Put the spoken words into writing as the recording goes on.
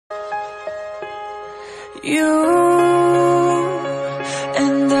You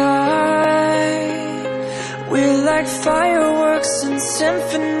and we're like fireworks and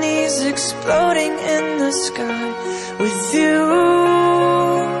symphonies exploding in the sky. With you,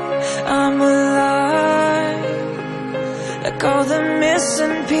 I'm alive. Like all the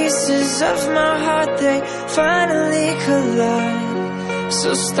missing pieces of my heart, they finally collide.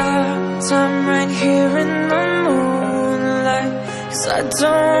 So stop time right here in the moonlight, 'cause I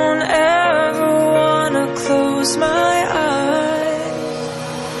don't ever wanna close my eyes.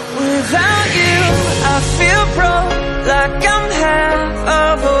 Without you, I feel broke, like I'm half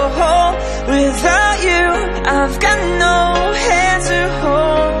of a whole. Without you, I've got no hand to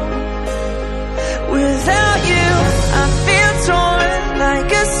hold. Without you, I feel torn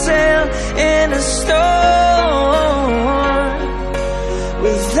like a sail in a storm.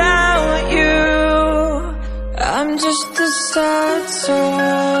 Without you, I'm just a sad song.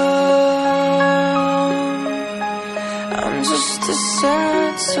 I'm just a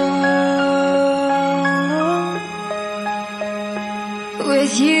sad song.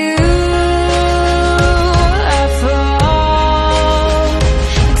 With you, I fall.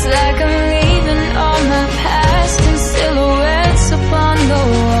 It's like I'm leaving all my past in silhouettes upon the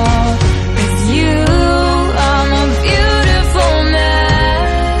wall. With you, I'm a beautiful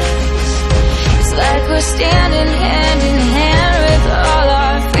mess. It's like we're standing hand in hand with all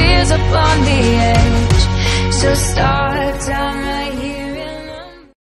our fears upon the edge. So start down.